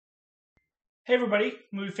Hey everybody,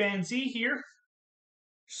 Movie Fan Z here.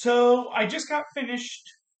 So I just got finished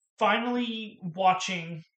finally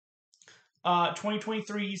watching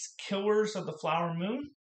 2023's Killers of the Flower Moon,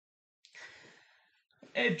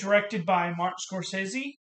 directed by Martin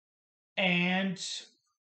Scorcese, and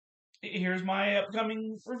here's my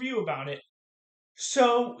upcoming review about it.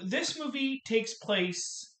 So this movie takes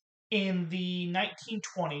place in the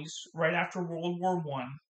 1920s, right after World War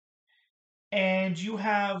One, and you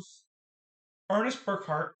have Ernest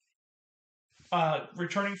Burkhart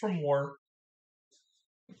returning from war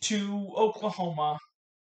to Oklahoma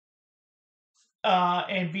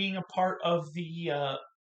and being a part of the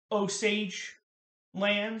Osage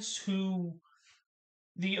lands, who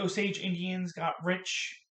the Osage Indians got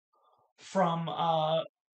rich from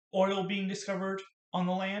oil being discovered on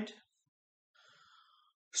the land.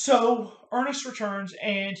 So Ernest returns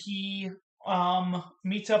and he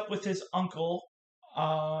meets up with his uncle,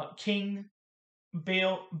 King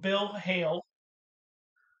Bill Hale,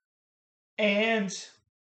 and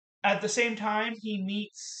at the same time he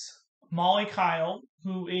meets Molly Kyle,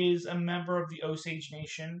 who is a member of the Osage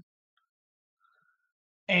Nation,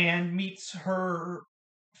 and meets her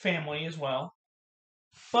family as well.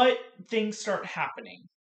 But things start happening,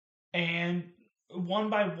 and one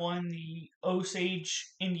by one, the Osage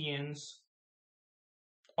Indians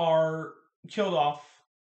are killed off,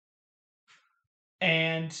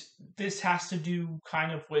 and this has to do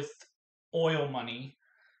kind of with oil money.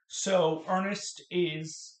 So Ernest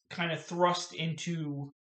is kind of thrust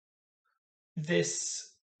into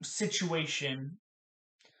this situation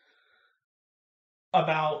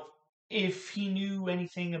about if he knew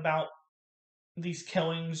anything about these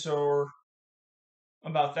killings or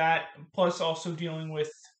about that, plus also dealing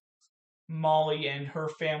with Molly and her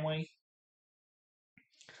family.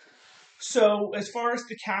 So as far as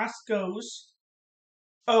the cast goes,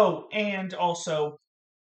 and also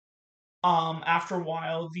after a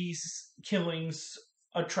while these killings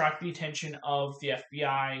attract the attention of the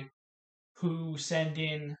FBI, who send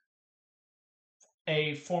in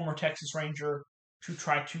a former Texas Ranger to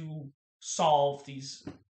try to solve this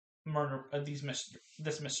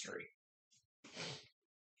mystery.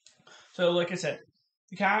 So, like I said,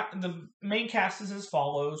 the main cast is as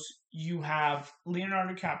follows: you have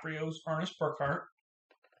Leonardo Dicaprio's Ernest Burkhart,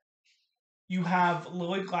 you have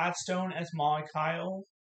Lily Gladstone as Molly Kyle,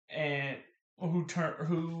 and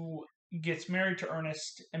who gets married to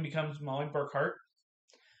Ernest and becomes Molly Burkhart.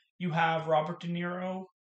 You have Robert De Niro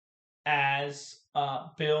as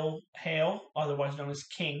Bill Hale, otherwise known as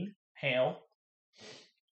King Hale.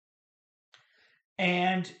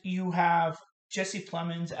 And you have Jesse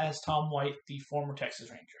Plemons as Tom White, the former Texas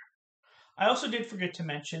Ranger. I also did forget to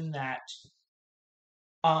mention that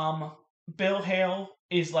Bill Hale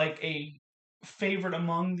is like a favorite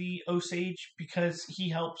among the Osage because he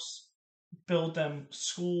helps build them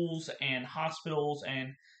schools and hospitals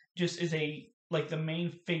and just is the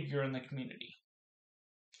main figure in the community.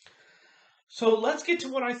 So let's get to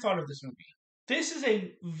what I thought of this movie. This is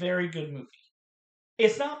a very good movie.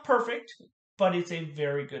 It's not perfect, but it's a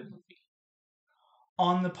very good movie.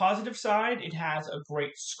 On the positive side, it has a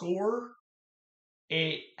great score.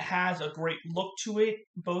 It has a great look to it,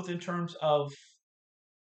 both in terms of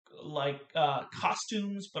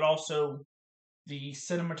costumes, but also the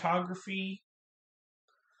cinematography.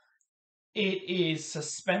 It is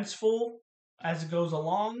suspenseful as it goes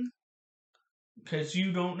along, because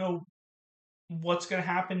you don't know what's going to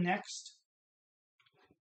happen next.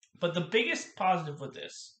 But the biggest positive with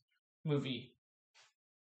this movie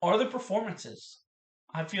are the performances.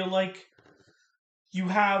 I feel like you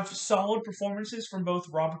have solid performances from both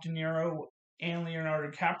Robert De Niro and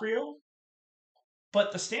Leonardo DiCaprio,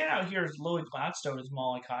 but the standout here is Lily Gladstone as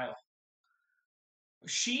Molly Kyle.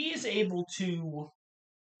 She is able to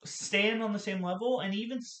stand on the same level and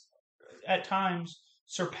even at times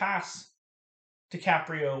surpass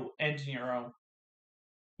DiCaprio and De Niro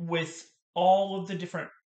with all of the different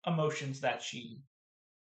emotions that she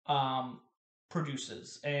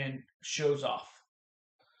produces and shows off.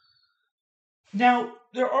 Now,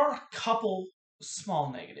 there are a couple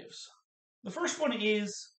small negatives. The first one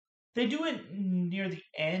is they do it near the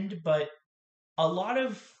end, but a lot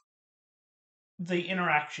of the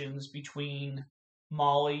interactions between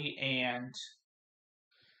Molly and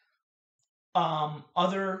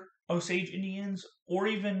other Osage Indians, or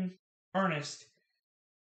even Ernest,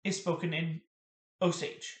 is spoken in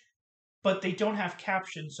Osage. But they don't have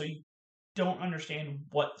captions, so you don't understand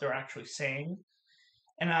what they're actually saying.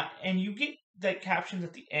 And you get that captions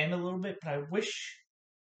at the end a little bit, but I wish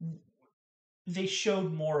they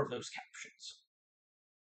showed more of those captions.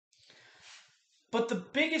 But the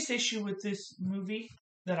biggest issue with this movie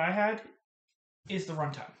that I had is the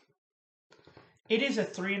runtime. It is a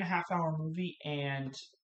 3.5 hour movie, and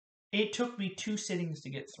it took me 2 sittings to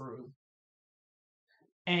get through.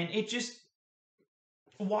 And it just,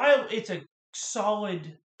 while it's a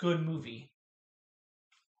solid, good movie,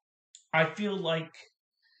 I feel like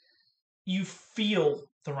you feel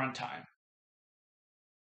the runtime.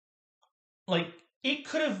 Like, it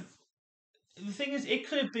could have, the thing is, it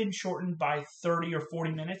could have been shortened by 30 or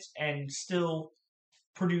 40 minutes and still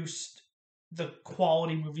produced the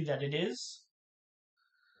quality movie that it is.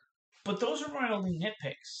 But those are my only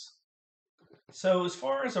nitpicks. So as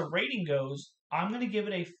far as a rating goes, I'm going to give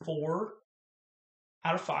it a 4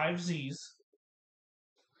 out of 5 Z's.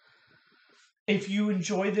 If you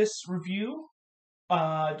enjoy this review,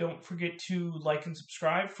 don't forget to like and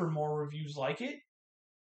subscribe for more reviews like it.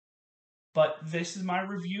 But this is my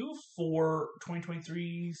review for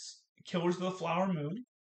 2023's Killers of the Flower Moon.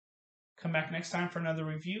 Come back next time for another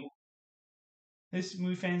review. This is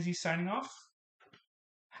Movie Fan Z signing off.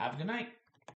 Have a good night.